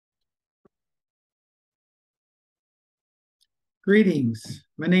Greetings.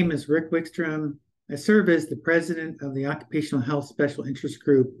 My name is Rick Wickstrom. I serve as the president of the Occupational Health Special Interest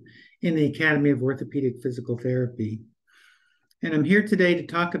Group in the Academy of Orthopedic Physical Therapy. And I'm here today to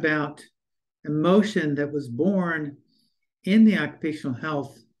talk about a motion that was born in the occupational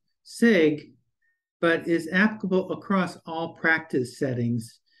health SIG, but is applicable across all practice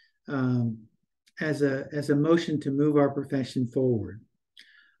settings as a motion to move our profession forward.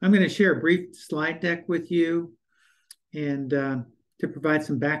 I'm going to share a brief slide deck with you and to provide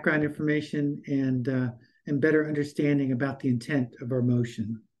some background information and better understanding about the intent of our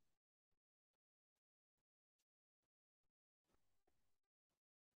motion.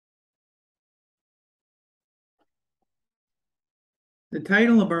 The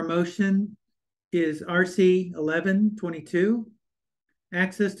title of our motion is RC1122,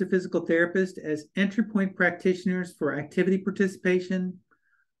 Access to Physical Therapists as Entry Point Practitioners for Activity Participation,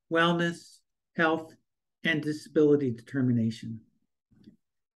 Wellness, Health, and Disability Determination.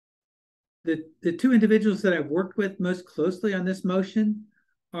 The two individuals that I've worked with most closely on this motion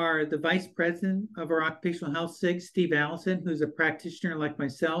are the Vice President of our Occupational Health SIG, Steve Allison, who's a practitioner like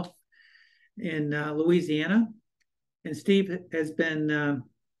myself in Louisiana. And Steve has been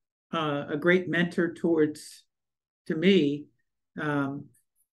a great mentor to me to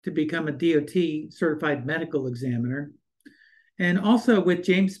become a DOT certified medical examiner. And also with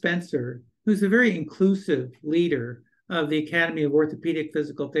James Spencer, who's a very inclusive leader of the Academy of Orthopedic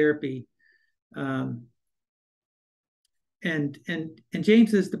Physical Therapy. And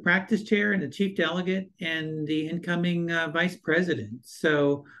James is the practice chair and the chief delegate and the incoming vice president.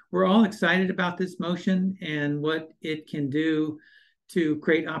 So we're all excited about this motion and what it can do to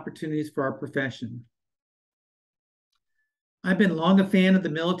create opportunities for our profession. I've been long a fan of the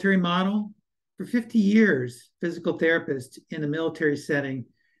military model. For 50 years, physical therapists in a military setting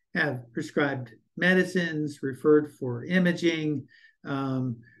have prescribed medicines, referred for imaging,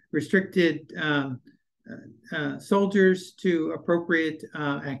 restricted soldiers to appropriate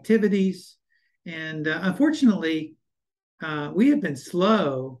activities. And unfortunately, we have been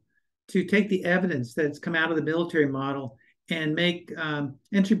slow to take the evidence that's come out of the military model and make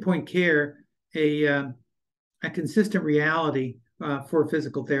entry point care a consistent reality for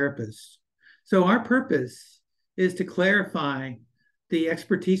physical therapists. So our purpose is to clarify the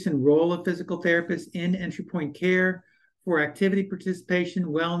expertise and role of physical therapists in entry point care for activity participation,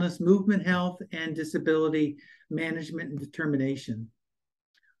 wellness, movement health, and disability management and determination.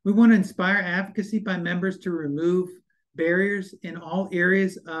 We want to inspire advocacy by members to remove barriers in all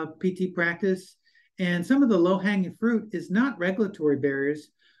areas of PT practice. And some of the low-hanging fruit is not regulatory barriers,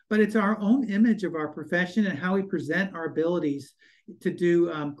 but it's our own image of our profession and how we present our abilities to do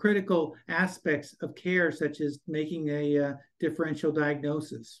critical aspects of care, such as making a differential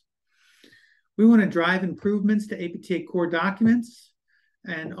diagnosis. We want to drive improvements to APTA core documents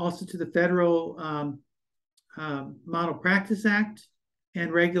and also to the Federal Model Practice Act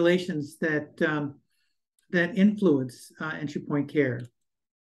and regulations that influence entry point care.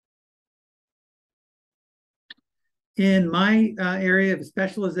 In my area of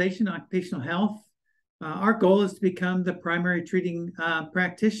specialization, occupational health, our goal is to become the primary treating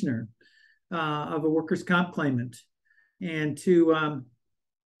practitioner of a workers' comp claimant. And to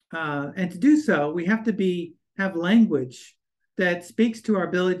do so, we have to have language that speaks to our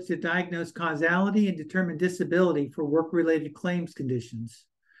ability to diagnose causality and determine disability for work-related claims conditions.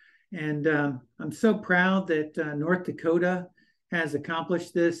 And I'm so proud that North Dakota has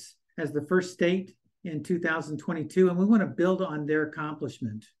accomplished this as the first state in 2022, and we want to build on their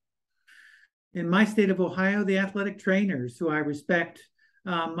accomplishment. In my state of Ohio, the athletic trainers, who I respect,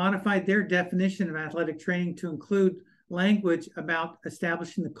 modified their definition of athletic training to include language about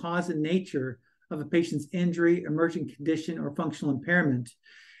establishing the cause and nature of a patient's injury, emerging condition, or functional impairment.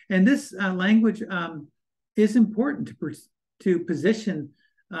 And this language is important to position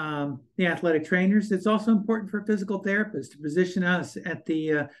the athletic trainers. It's also important for physical therapists to position us at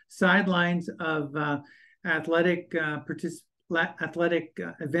the sidelines of athletic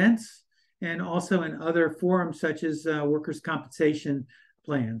events and also in other forums such as workers' compensation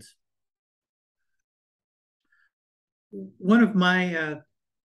plans. One of my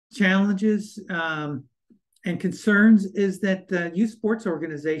challenges and concerns is that youth sports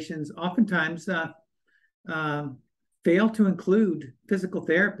organizations oftentimes fail to include physical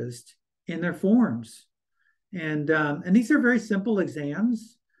therapists in their forms. And these are very simple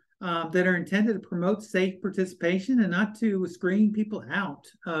exams that are intended to promote safe participation and not to screen people out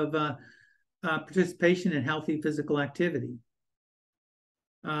of participation in healthy physical activity.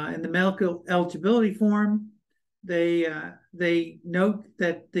 In the medical eligibility form, they note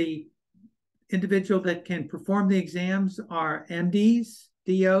that individual that can perform the exams are MDs,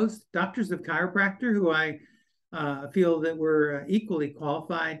 DOs, doctors of chiropractor, who I feel that we're equally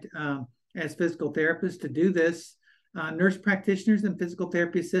qualified as physical therapists to do this, nurse practitioners and physical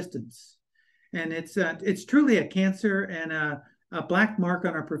therapy assistants. And it's truly a cancer and a black mark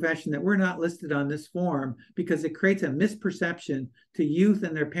on our profession that we're not listed on this form, because it creates a misperception to youth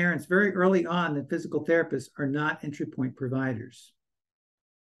and their parents very early on that physical therapists are not entry point providers.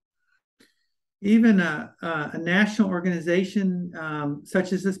 Even a national organization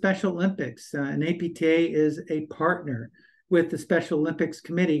such as the Special Olympics, and APTA is a partner with the Special Olympics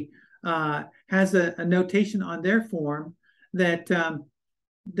Committee, has a notation on their form that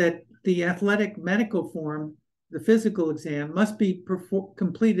that the athletic medical form, the physical exam, must be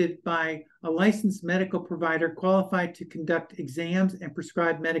completed by a licensed medical provider qualified to conduct exams and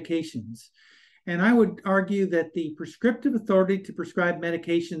prescribe medications. And I would argue that the prescriptive authority to prescribe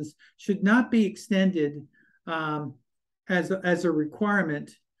medications should not be extended as a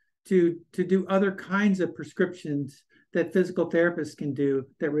requirement to do other kinds of prescriptions that physical therapists can do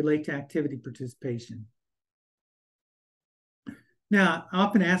that relate to activity participation. Now, I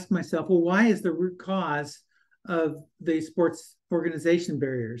often ask myself, well, why is the root cause of the sports organization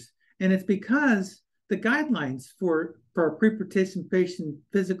barriers? And it's because the guidelines for pre-participation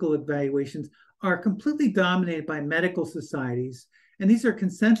physical evaluations are completely dominated by medical societies. And these are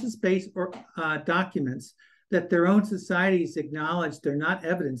consensus-based documents that their own societies acknowledge they're not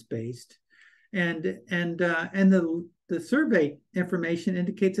evidence-based. And the survey information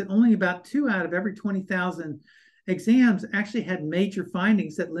indicates that only about 2 out of every 20,000 exams actually had major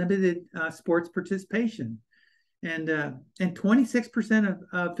findings that limited sports participation. And 26%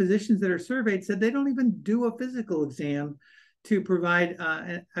 of physicians that are surveyed said they don't even do a physical exam to provide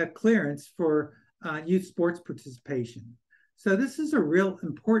a clearance for youth sports participation. So this is a real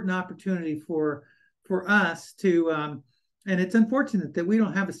important opportunity for us to, and it's unfortunate that we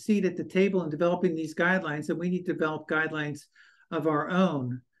don't have a seat at the table in developing these guidelines, and we need to develop guidelines of our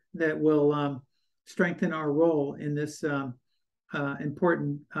own that will strengthen our role in this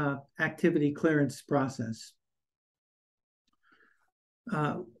important activity clearance process.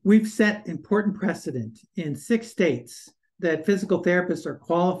 We've set important precedent in 6 states that physical therapists are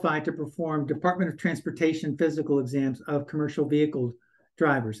qualified to perform Department of Transportation physical exams of commercial vehicle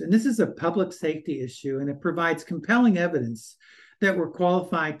drivers. And this is a public safety issue, and it provides compelling evidence that we're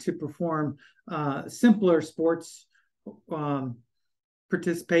qualified to perform simpler sports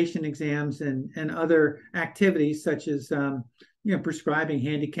participation exams and other activities such as prescribing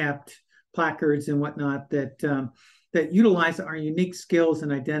handicapped placards and whatnot that utilize our unique skills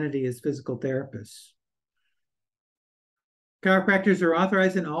and identity as physical therapists. Chiropractors are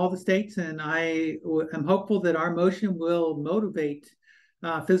authorized in all the states, and I am hopeful that our motion will motivate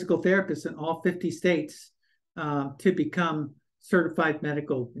physical therapists in all 50 states to become certified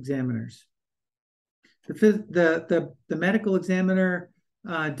medical examiners. The medical examiner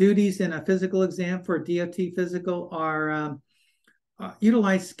duties in a physical exam for a DOT physical are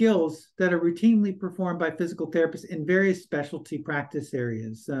utilize skills that are routinely performed by physical therapists in various specialty practice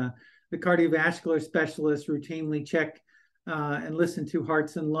areas. The cardiovascular specialists routinely check and listen to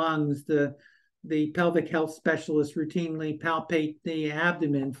hearts and lungs. The pelvic health specialists routinely palpate the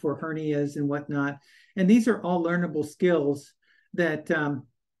abdomen for hernias and whatnot. And these are all learnable skills that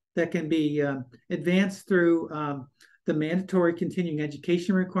can be advanced through the mandatory continuing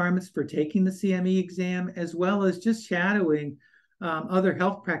education requirements for taking the CME exam, as well as just shadowing other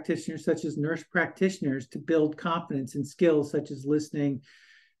health practitioners, such as nurse practitioners, to build confidence in skills such as listening,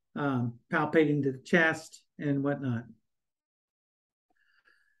 palpating to the chest, and whatnot.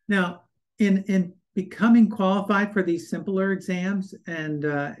 Now, in becoming qualified for these simpler exams and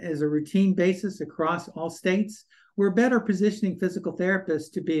as a routine basis across all states, we're better positioning physical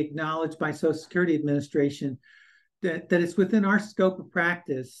therapists to be acknowledged by Social Security Administration that it's within our scope of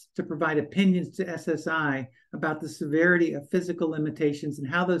practice to provide opinions to SSI about the severity of physical limitations and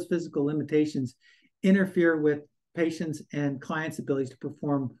how those physical limitations interfere with patients' and clients' abilities to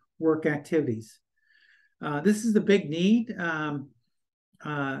perform work activities. This is a big need.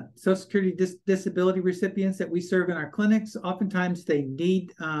 Social Security disability recipients that we serve in our clinics, oftentimes they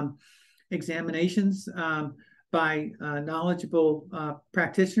need examinations by knowledgeable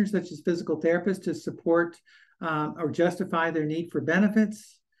practitioners such as physical therapists to support or justify their need for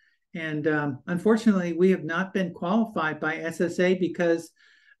benefits. And unfortunately, we have not been qualified by SSA because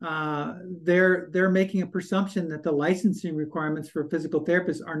they're making a presumption that the licensing requirements for physical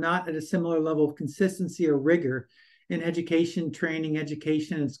therapists are not at a similar level of consistency or rigor in education, training,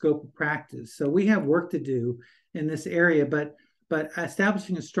 education, and scope of practice. So we have work to do in this area, but but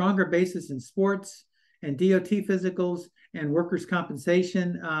establishing a stronger basis in sports and DOT physicals and workers'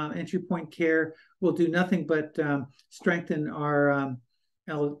 compensation entry point care will do nothing but strengthen our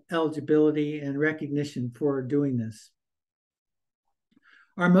eligibility and recognition for doing this.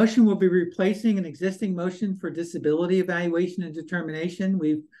 Our motion will be replacing an existing motion for disability evaluation and determination.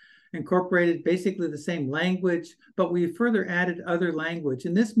 We've incorporated basically the same language, but we further added other language.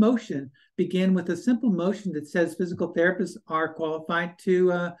 And this motion began with a simple motion that says physical therapists are qualified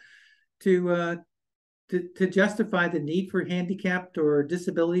to justify the need for handicapped or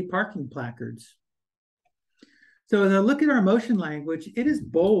disability parking placards. So as I look at our motion language, it is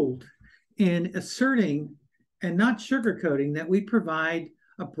bold in asserting and not sugarcoating that we provide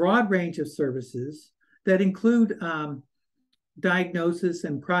a broad range of services that include diagnosis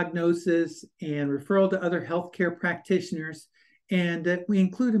and prognosis and referral to other healthcare practitioners, and that we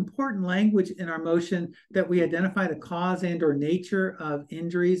include important language in our motion that we identify the cause and or nature of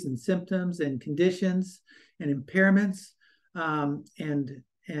injuries and symptoms and conditions and impairments and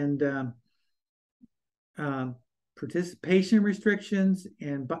participation restrictions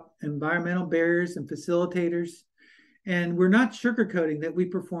and environmental barriers and facilitators. And we're not sugarcoating that we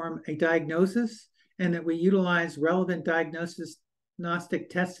perform a diagnosis and that we utilize relevant diagnostic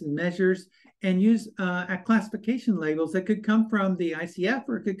tests and measures and use classification labels that could come from the ICF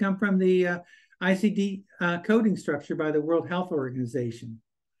or it could come from the ICD coding structure by the World Health Organization.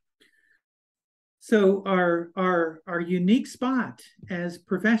 So our unique spot as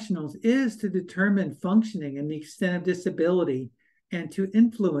professionals is to determine functioning and the extent of disability and to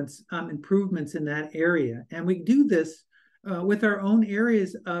influence improvements in that area. And we do this with our own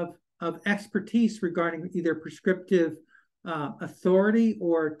areas of expertise regarding either prescriptive authority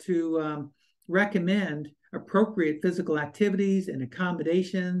or to recommend appropriate physical activities and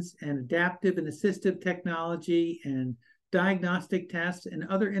accommodations and adaptive and assistive technology and diagnostic tests and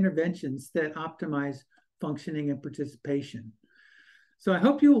other interventions that optimize functioning and participation. So I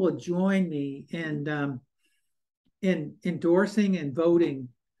hope you will join me in endorsing and voting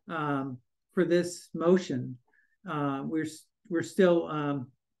for this motion. We're still,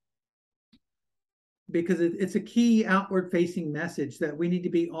 because it's a key outward-facing message that we need to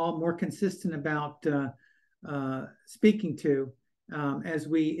be all more consistent about speaking to as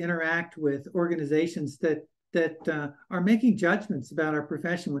we interact with organizations that are making judgments about our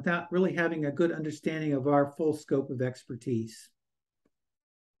profession without really having a good understanding of our full scope of expertise.